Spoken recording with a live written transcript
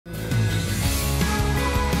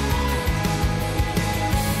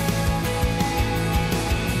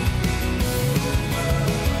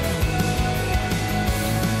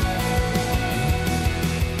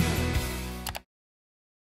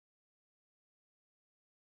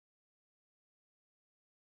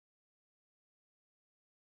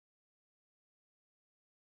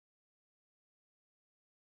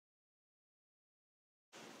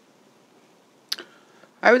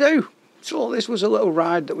How do? So this was a little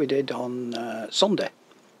ride that we did on Sunday.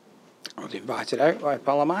 I was invited out by a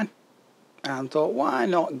pal of mine and thought, why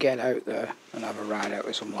not get out there and have a ride out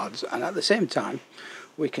with some lads, and at the same time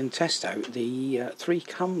we can test out the 3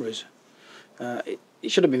 cameras. It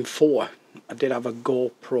should have been 4. I did have a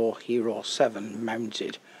GoPro Hero 7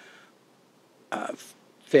 mounted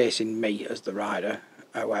facing me as the rider.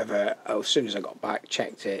 However, as soon as I got back,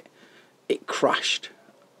 checked it, it crashed.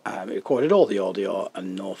 It recorded all the audio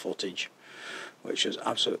and no footage, which was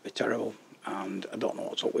absolutely terrible, and I don't know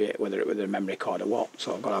what's up with it, whether it was a memory card or what,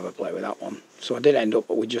 so I've got to have a play with that one. So I did end up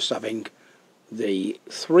with just having the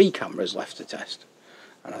 3 cameras left to test,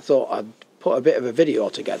 and I thought I'd put a bit of a video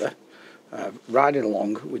together riding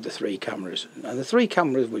along with the 3 cameras. And the 3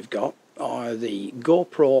 cameras we've got are the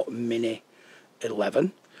GoPro Mini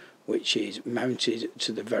 11, which is mounted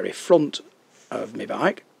to the very front of my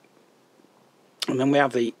bike. And then we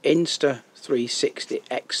have the Insta360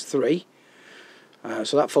 X3.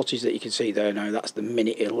 So that footage that you can see there now, that's the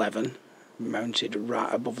Mini 11 mounted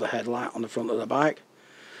right above the headlight on the front of the bike.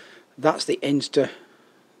 That's the Insta360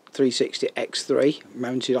 X3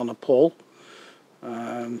 mounted on a pole,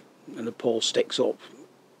 and the pole sticks up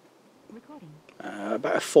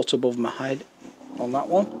about a foot above my head on that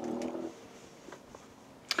one.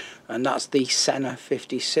 And that's the Sena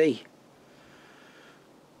 50c,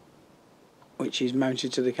 which is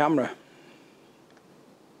mounted to the camera.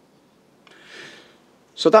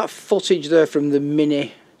 So that footage there from the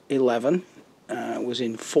Mini 11 was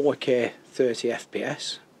in 4K 30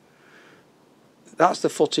 FPS. That's the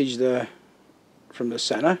footage there from the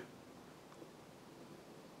Sena,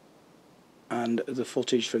 and the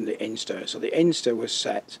footage from the Insta. So the Insta was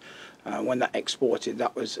set, when that exported,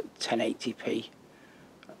 that was 1080p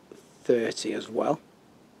 30 as well.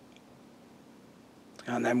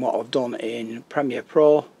 And then what I've done in Premiere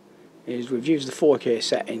Pro is we've used the 4K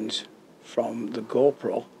settings from the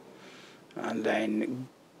GoPro, and then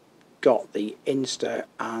got the Insta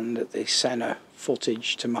and the Sena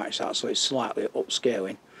footage to match that, so it's slightly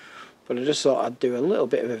upscaling. But I just thought I'd do a little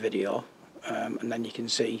bit of a video, and then you can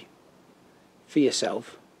see for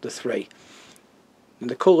yourself the 3. And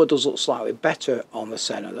the colour does look slightly better on the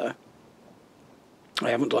Sena there. I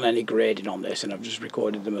haven't done any grading on this, and I've just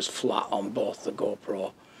recorded them as flat on both the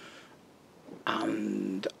GoPro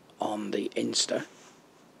and on the Insta.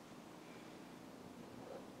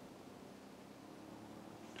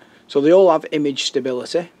 So they all have image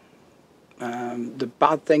stability. The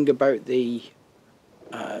bad thing about the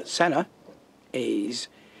Sena is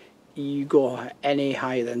you go any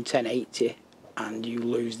higher than 1080 and you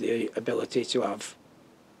lose the ability to have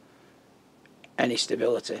any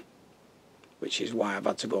stability, which is why I've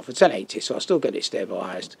had to go for 1080, so I still get it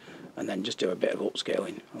stabilised and then just do a bit of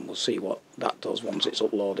upscaling, and we'll see what that does once it's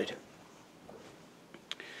uploaded.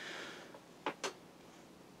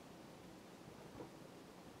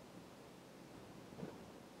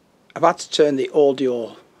 I've had to turn the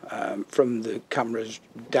audio from the cameras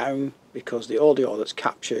down, because the audio that's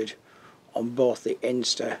captured on both the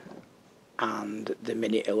Insta and the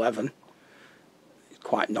Mini 11 is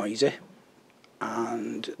quite noisy,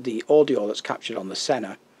 and the audio that's captured on the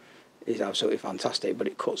Sena is absolutely fantastic, but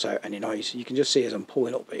it cuts out any noise. You can just see as I'm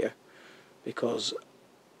pulling up here, because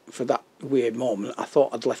for that weird moment I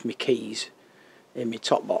thought I'd left my keys in my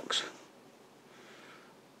top box.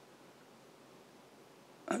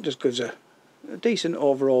 That just gives a decent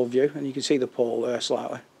overall view, and you can see the pole there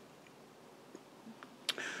slightly.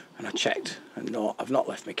 And I checked, and no, I've not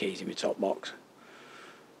left my keys in my top box.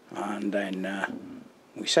 And then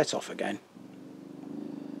we set off again.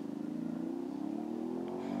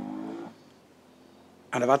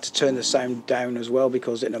 And I've had to turn the sound down as well,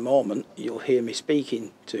 because in a moment you'll hear me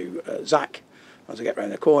speaking to Zach as I get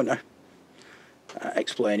round the corner,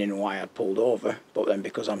 explaining why I'd pulled over, but then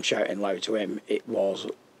because I'm shouting loud to him, it was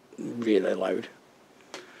really loud.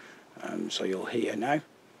 So you'll hear now.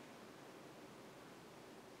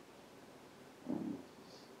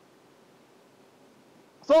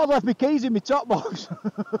 I thought I'd left my keys in my top box.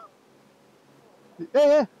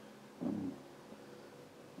 Yeah.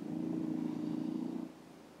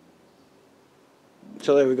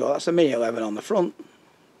 So there we go, that's the Mini 11 on the front,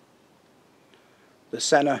 the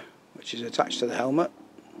Sena, which is attached to the helmet,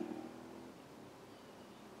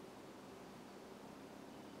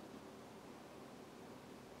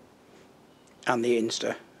 and the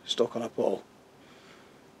Insta stuck on a pole.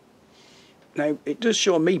 Now it does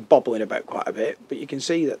show me bobbling about quite a bit, but you can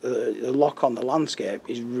see that the lock on the landscape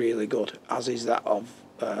is really good, as is that of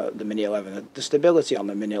the Mini 11. The stability on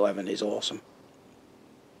the Mini 11 is awesome.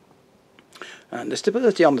 And the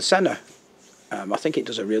stability on the Sena I think it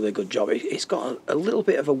does a really good job. It's got a little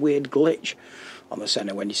bit of a weird glitch on the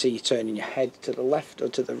Sena when you see you turning your head to the left or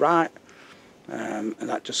to the right, and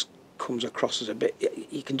that just comes across as a bit.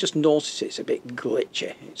 You can just notice it's a bit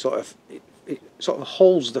glitchy. It sort of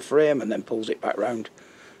holds the frame and then pulls it back round.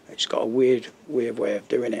 It's got a weird way of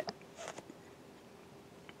doing it.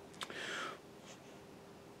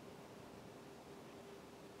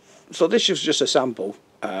 So this is just a sample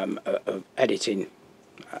of editing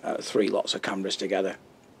 3 lots of cameras together.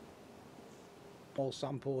 Small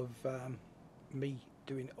sample of me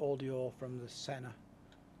doing audio from the Sena,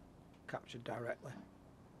 captured directly.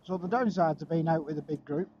 So the downside to being out with a big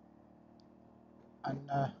group and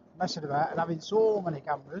messing about and having so many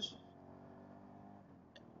cameras,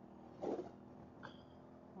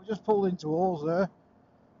 we just pulled into Hawes there.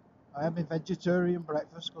 I had my vegetarian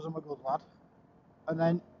breakfast because I'm a good lad, and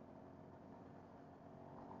then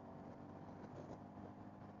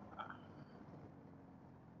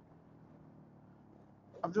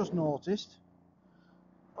I've just noticed,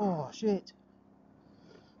 oh shit,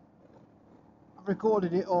 I've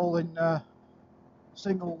recorded it all in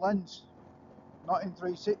single lens, not in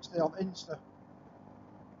 360 on Insta.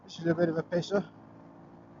 This is a bit of a pisser.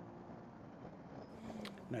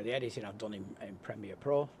 Now the editing I've done in Premiere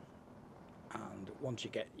Pro, and once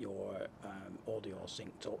you get your audio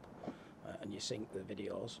synced up and you sync the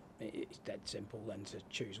videos, it's dead simple then to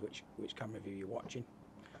choose which camera view you're watching.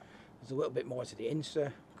 There's a little bit more to the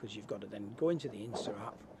Insta, because you've got to then go into the Insta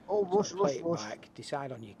app, play it back,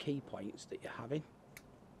 decide on your key points that you're having,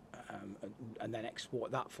 and then export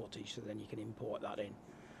that footage so then you can import that in.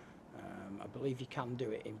 I believe you can do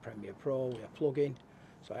it in Premiere Pro with a plugin,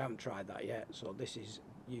 so I haven't tried that yet. So this is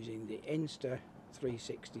using the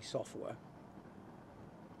Insta360 software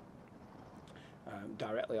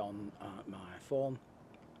directly on my phone,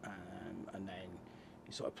 and then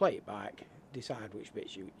you sort of play it back, decide which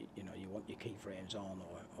bits you want your keyframes on,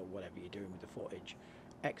 or whatever you're doing with the footage,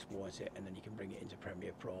 export it, and then you can bring it into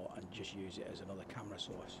Premiere Pro and just use it as another camera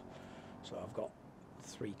source. So I've got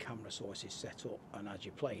 3 camera sources set up, and as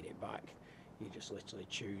you're playing it back, you just literally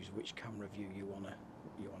choose which camera view you wanna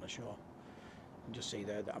show. You just see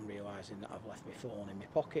there that I'm realising that I've left my phone in my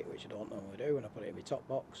pocket, which I don't normally do, and I put it in my top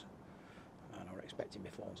box, and I'm expecting my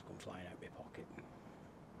phone to come flying out my pocket.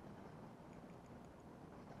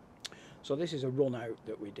 So this is a run out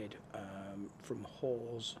that we did from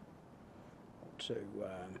Hawes to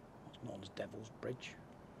what's known as Devil's Bridge.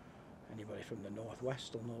 Anybody from the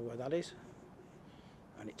northwest will know where that is.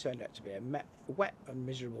 And it turned out to be a wet and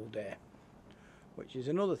miserable day, which is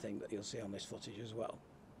another thing that you'll see on this footage as well,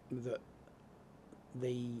 that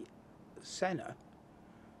the Sena,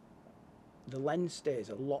 the lens stays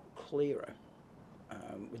a lot clearer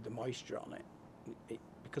with the moisture on it,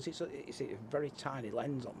 because it's a very tiny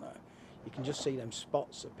lens on there. You can just see them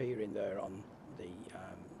spots appearing there on the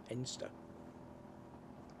Insta.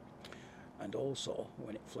 And also,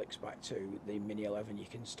 when it flicks back to the Mini 11, you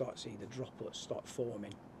can start to see the droplets start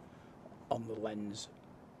forming on the lens.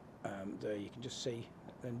 There you can just see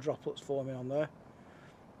them droplets forming on there.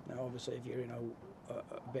 Now obviously if you're in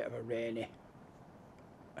a bit of a rainy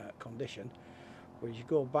condition, whereas you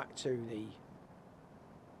go back to the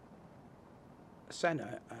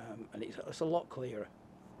Sena, and it's a lot clearer.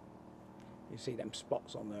 You see them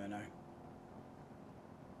spots on there now.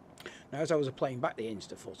 Now as I was playing back the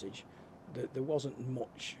Insta footage, there wasn't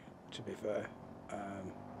much, to be fair,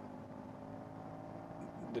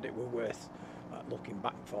 that it were worth looking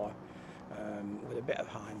back for. With a bit of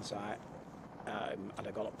hindsight, had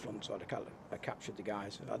I gone up front, so I captured the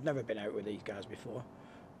guys. I'd never been out with these guys before,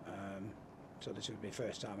 so this was my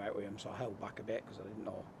first time out with them, so I held back a bit because I didn't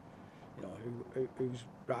know, whose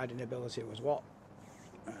riding ability was what,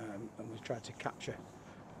 and was trying to capture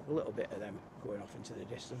a little bit of them going off into the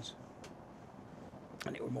distance.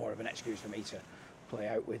 And it was more of an excuse for me to play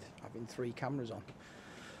out with having 3 cameras on.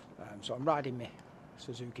 So I'm riding my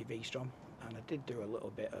Suzuki Vstrom, and I did do a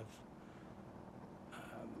little bit of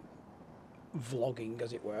vlogging,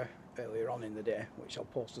 as it were, earlier on in the day, which I'll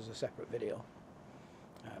post as a separate video,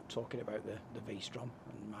 talking about the V-strom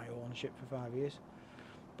and my ownership for 5 years.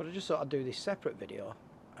 But I just thought I'd do this separate video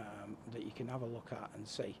that you can have a look at and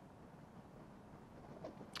see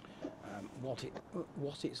what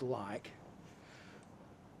it's like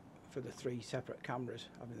for the 3 separate cameras,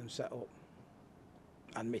 having them set up,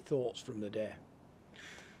 and my thoughts from the day.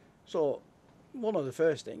 So one of the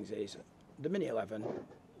first things is the Mini 11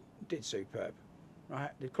 did superb,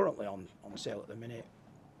 right? They're currently on sale at the minute,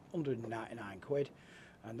 199 quid,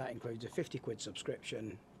 and that includes a 50 quid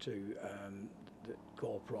subscription to the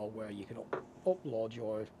GoPro, where you can upload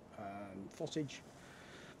your footage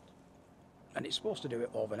and it's supposed to do it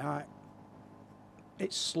overnight.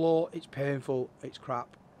 It's slow, it's painful, it's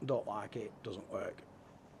crap, don't like it, doesn't work.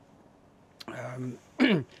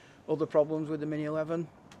 Other problems with the Mini 11,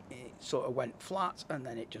 it sort of went flat and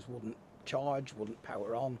then it just wouldn't charge, wouldn't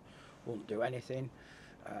power on, wouldn't do anything.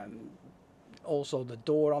 Also the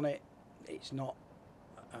door on it, it's not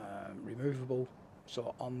removable,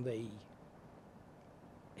 so on the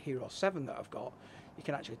Hero 7 that I've got, you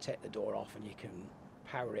can actually take the door off and you can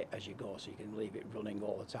power it as you go, so you can leave it running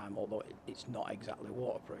all the time, although it's not exactly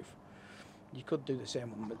waterproof. You could do the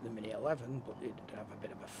same one with the Mini 11, but it'd have a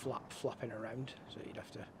bit of a flapping around, so you'd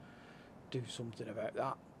have to do something about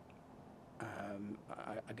that.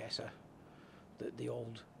 I guess the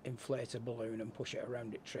old inflate a balloon and push it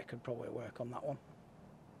around it trick would probably work on that one.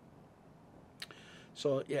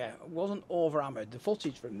 So yeah, it wasn't over hammered. The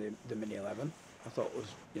footage from the Mini 11 I thought was,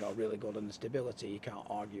 you know, really good, and the stability, you can't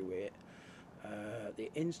argue with it. The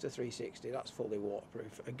Insta360, that's fully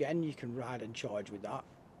waterproof. Again, you can ride and charge with that,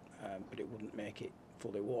 but it wouldn't make it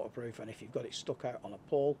fully waterproof. And if you've got it stuck out on a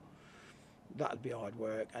pole, that'd be hard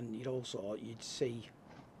work. And you'd see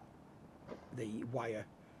the wire,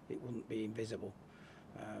 it wouldn't be invisible.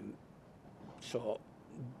 So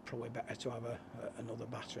probably better to have another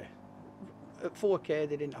battery. At 4K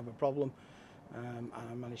they didn't have a problem, and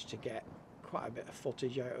I managed to get quite a bit of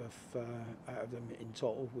footage out of them in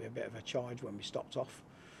total, with a bit of a charge when we stopped off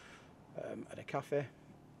at a cafe.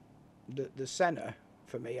 The Sena,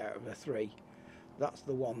 for me, out of the three, that's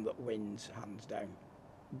the one that wins hands down,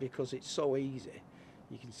 because it's so easy.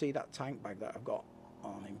 You can see that tank bag that I've got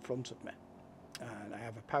on in front of me, and I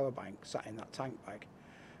have a power bank sat in that tank bag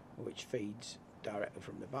which feeds directly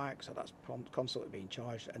from the bike, so that's constantly being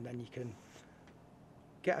charged. And then you can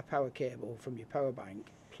get a power cable from your power bank,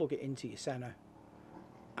 plug it into your Sena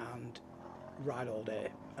and ride all day,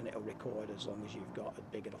 and it'll record as long as you've got a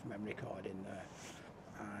big enough memory card in there,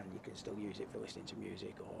 and you can still use it for listening to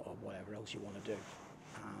music or whatever else you want to do,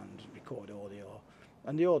 and record audio.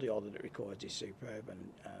 And the audio that it records is superb,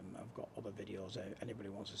 and I've got other videos, anybody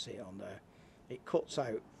wants to see it on there. It cuts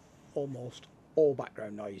out almost all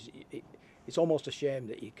background noise. It's almost a shame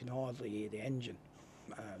that you can hardly hear the engine.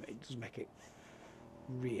 It does make it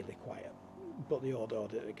really quiet, but the audio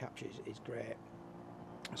that it captures is great.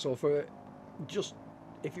 So for just,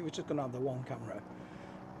 if you were just going to have the one camera,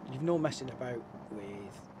 you've no messing about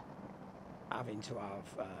with having to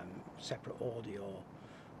have separate audio,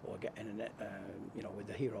 or getting you know, with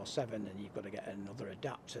the Hero 7, and you've got to get another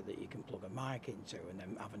adapter that you can plug a mic into, and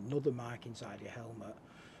then have another mic inside your helmet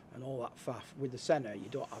and all that faff. With the Sena, you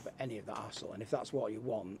don't have any of that hassle, and if that's what you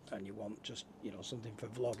want, and you want just, you know, something for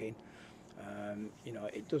vlogging, you know,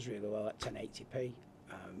 it does really well at 1080p.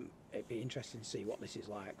 It'd be interesting to see what this is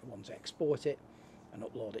like once I export it and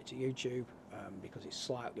upload it to YouTube, because it's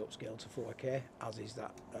slightly upscaled to 4K, as is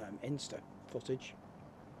that Insta footage.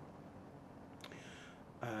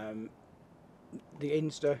 The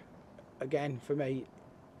Insta, again, for me,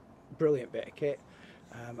 brilliant bit of kit.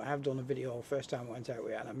 I have done a video first time I went out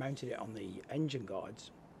with it, and I mounted it on the engine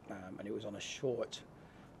guards, and it was on a short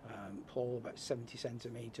pole, about 70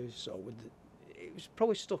 centimetres, so it was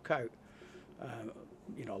probably stuck out,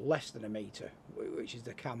 you know, less than a metre, which is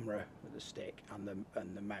the camera, the stick, and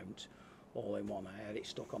the mount all in one. I had it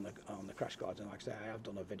stuck on the crash guards, and like I say, I have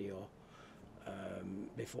done a video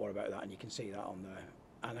before about that, and you can see that on there.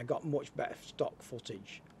 And I got much better stock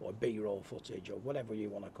footage, or B-roll footage, or whatever you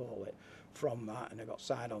want to call it, from that. And I got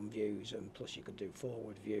side-on views, and plus you could do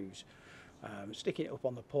forward views. Sticking it up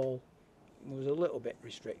on the pole was a little bit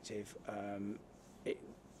restrictive.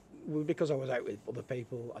 Because I was out with other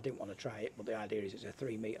people, I didn't want to try it, but the idea is it's a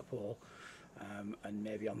 3-metre pole, and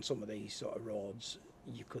maybe on some of these sort of roads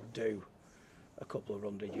you could do a couple of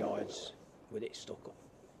 100 yards with it stuck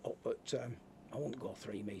up, but I wouldn't go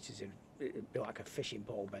 3 metres. It'd be like a fishing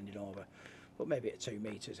pole bending over, but maybe at 2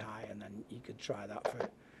 metres high, and then you could try that for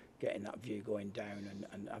getting that view going down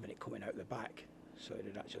and having it coming out the back, so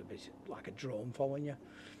it'd actually be like a drone following you.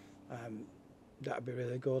 That'd be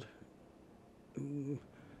really good. I'm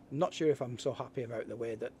not sure if I'm so happy about the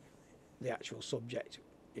way that the actual subject,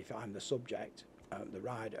 if I'm the subject, the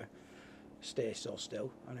rider, stays so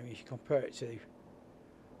still. And I mean, if you compare it to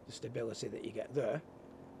the stability that you get there,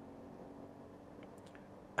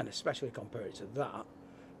 and especially compare it to that,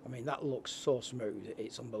 I mean, that looks so smooth,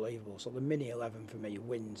 it's unbelievable. So the Mini 11 for me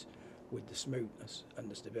wins with the smoothness and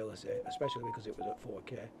the stability, especially because it was at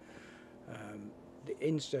 4K. The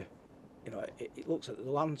Insta, you know, it looks at the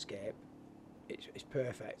landscape, it's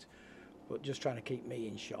perfect, but just trying to keep me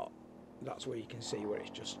in shot, that's where you can see where it's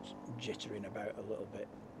just jittering about a little bit.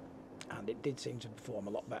 and it did seem to perform a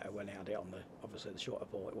lot better when I had it on the, obviously the shorter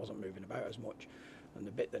pole. It wasn't moving about as much, and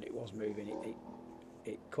the bit that it was moving,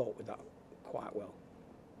 it coped with that quite well.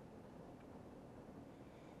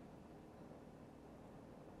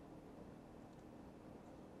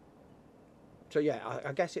 So yeah,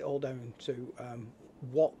 I guess it all down to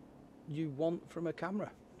what you want from a camera.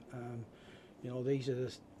 You know, these are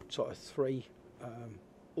the sort of three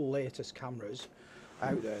latest cameras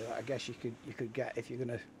out there that I guess you could get if you're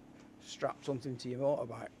going to strap something to your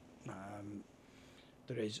motorbike.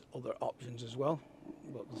 There is other options as well,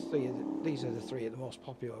 but these are the three of the most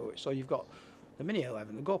popular. So you've got the Mini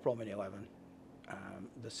 11, the GoPro Mini 11,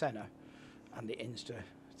 the Sena, and the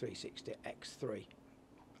Insta360 X3,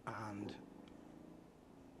 and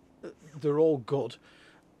they're all good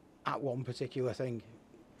at one particular thing.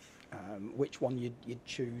 Which one you'd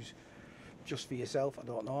choose just for yourself, I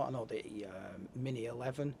don't know. I know the Mini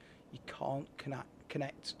 11, you can't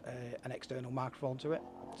connect an external microphone to it,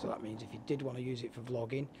 so that means if you did want to use it for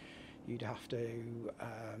vlogging, you'd have to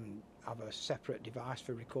have a separate device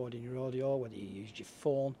for recording your audio, whether you used your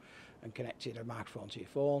phone and connected a microphone to your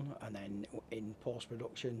phone, and then in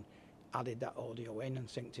post-production added that audio in and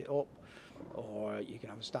synced it up, or you can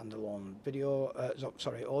have a standalone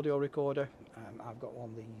audio recorder. I've got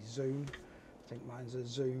one, the Zoom, I think mine's a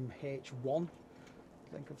Zoom H1,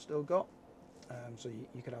 I think I've still got. So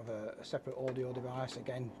you could have a separate audio device,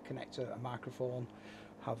 again connect to a microphone,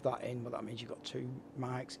 have that in, but that means you've got two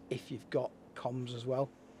mics if you've got comms as well.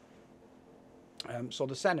 So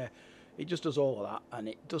the Sena, it just does all of that, and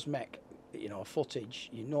it does make, you know, footage,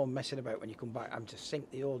 you know, messing about when you come back having to sync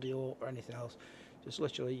the audio or anything else. Just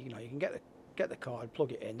literally, you know, you can get the card,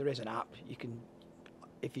 plug it in. There is an app. You can,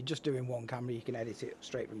 if you're just doing one camera, you can edit it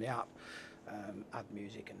straight from the app, add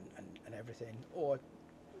music and everything, or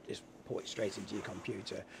just put it straight into your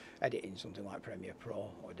computer, edit in something like Premiere Pro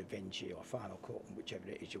or DaVinci or Final Cut, whichever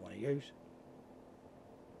it is you want to use.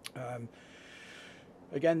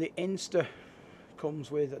 Again, the Insta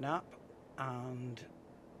comes with an app, and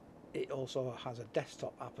it also has a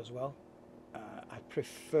desktop app as well. I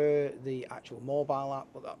prefer the actual mobile app,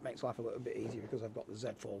 but that makes life a little bit easier because I've got the Z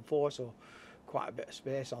Fold 4, so quite a bit of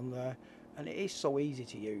space on there, and it is so easy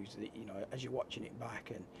to use that, you know, as you're watching it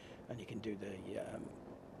back, and you can do the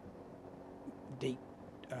deep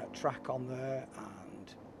track on there,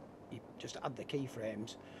 and you just add the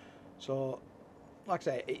keyframes. So like I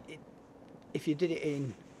say, if you did it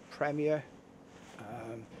in Premiere,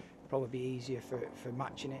 probably be easier for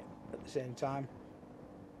matching it at the same time,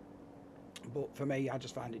 but for me, I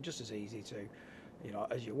just find it just as easy to, you know,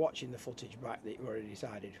 as you're watching the footage back, that you've already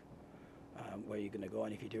decided where you're going to go,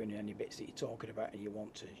 and if you're doing any bits that you're talking about and you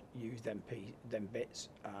want to use them bits,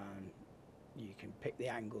 you can pick the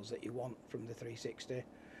angles that you want from the 360,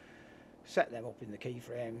 set them up in the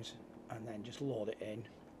keyframes, and then just load it in,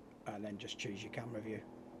 and then just choose your camera view.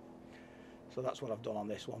 So that's what I've done on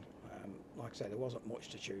this one. Like I say, there wasn't much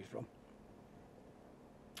to choose from.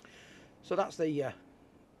 So that's the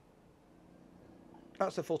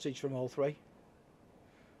footage from all three.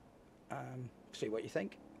 See what you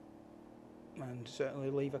think, and certainly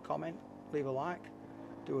leave a comment, leave a like,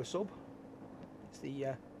 do a sub. It's the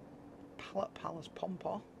Pallet Palace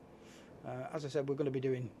Pompa. As I said, we're going to be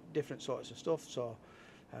doing different sorts of stuff, so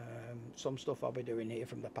some stuff I'll be doing here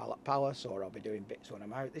from the Pallet Palace, or I'll be doing bits when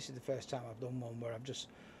I'm out. This is the first time I've done one where I'm just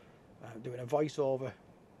doing a voiceover,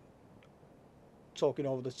 talking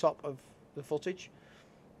over the top of the footage.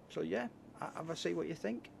 So yeah, have a see what you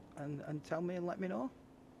think, and tell me and let me know.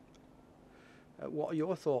 What are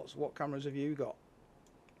your thoughts? What cameras have you got?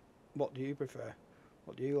 What do you prefer?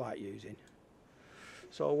 What do you like using?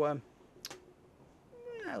 So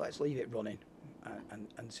yeah, let's leave it running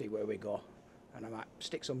and see where we go. And I might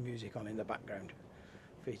stick some music on in the background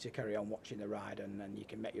for you to carry on watching the ride, and then you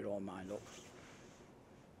can make your own mind up.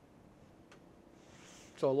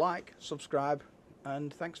 So like, subscribe,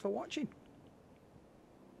 and thanks for watching.